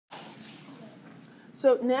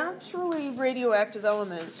So naturally radioactive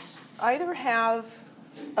elements either have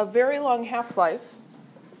a very long half-life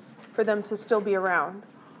for them to still be around,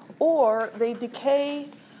 or they decay,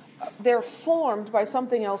 they're formed by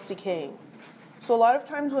something else decaying. So a lot of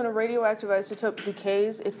times when a radioactive isotope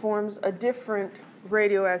decays, it forms a different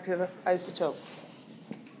radioactive isotope.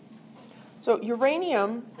 So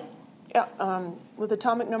uranium, with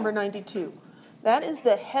atomic number 92, that is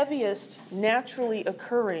the heaviest naturally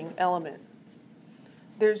occurring element.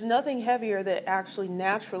 There's nothing heavier that actually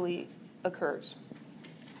naturally occurs.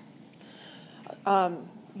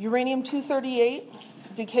 Uranium-238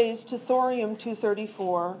 decays to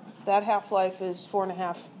thorium-234. That half-life is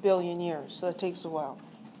 4.5 billion years, so that takes a while.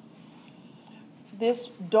 This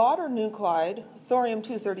daughter nuclide,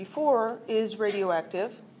 thorium-234, is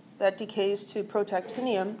radioactive. That decays to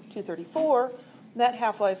protactinium-234. That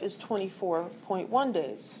half-life is 24.1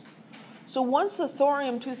 days. So once the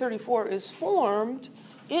thorium-234 is formed,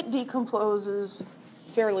 it decomposes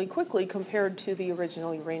fairly quickly compared to the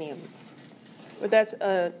original uranium. But that's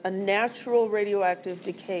a natural radioactive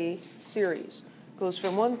decay series. Goes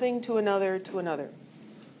from one thing to another to another.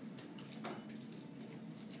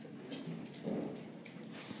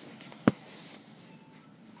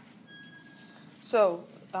 So,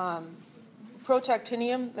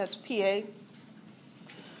 protactinium, that's Pa,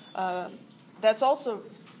 that's also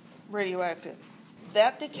radioactive.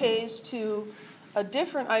 That decays to a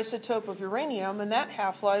different isotope of uranium, and that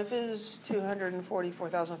half-life is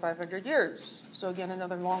 244,500 years. So again,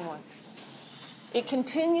 another long one. It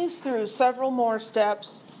continues through several more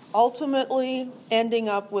steps, ultimately ending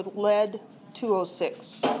up with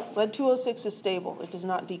lead-206. Lead-206 is stable. It does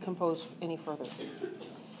not decompose any further.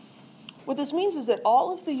 What this means is that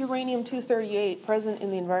all of the uranium-238 present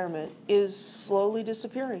in the environment is slowly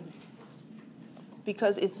disappearing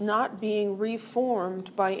because it's not being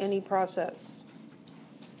reformed by any process.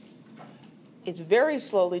 It's very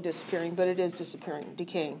slowly disappearing, but it is disappearing,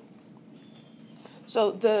 decaying.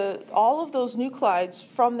 So all of those nuclides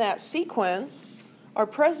from that sequence are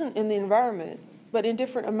present in the environment, but in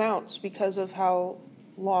different amounts because of how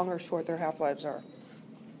long or short their half-lives are.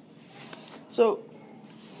 So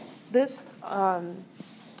this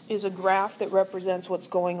is a graph that represents what's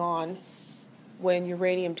going on when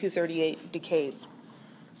uranium-238 decays.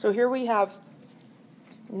 So here we have,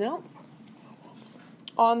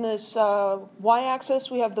 on this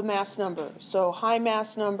y-axis we have the mass number. So high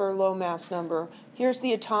mass number, low mass number. Here's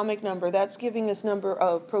the atomic number. That's giving us number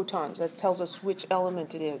of protons. That tells us which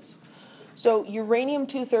element it is. So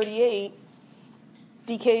uranium-238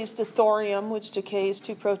 decays to thorium, which decays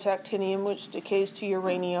to protactinium, which decays to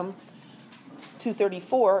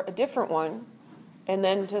uranium-234, a different one, and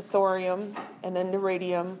then to thorium, and then to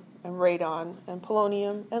radium, and radon, and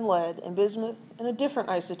polonium, and lead, and bismuth, and a different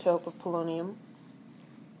isotope of polonium,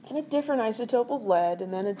 and a different isotope of lead,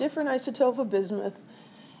 and then a different isotope of bismuth,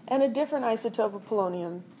 and a different isotope of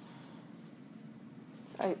polonium.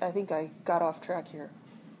 I think I got off track here.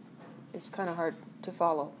 It's kind of hard to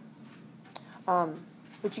follow.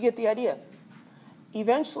 But you get the idea.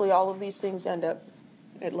 Eventually, all of these things end up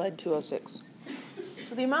at lead-206.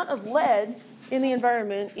 So the amount of lead in the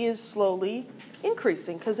environment is slowly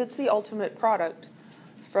increasing because it's the ultimate product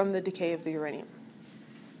from the decay of the uranium.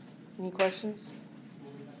 Any questions?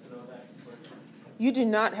 You do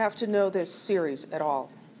not have to know this series at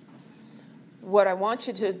all. What I want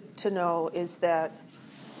you to know is that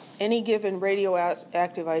any given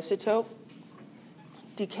radioactive isotope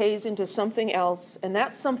decays into something else, and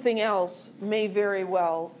that something else may very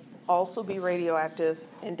well also be radioactive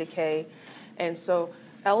and decay. And so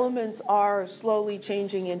elements are slowly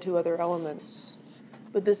changing into other elements.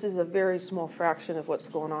 But this is a very small fraction of what's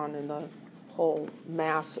going on in the whole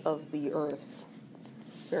mass of the Earth.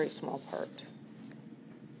 Very small part.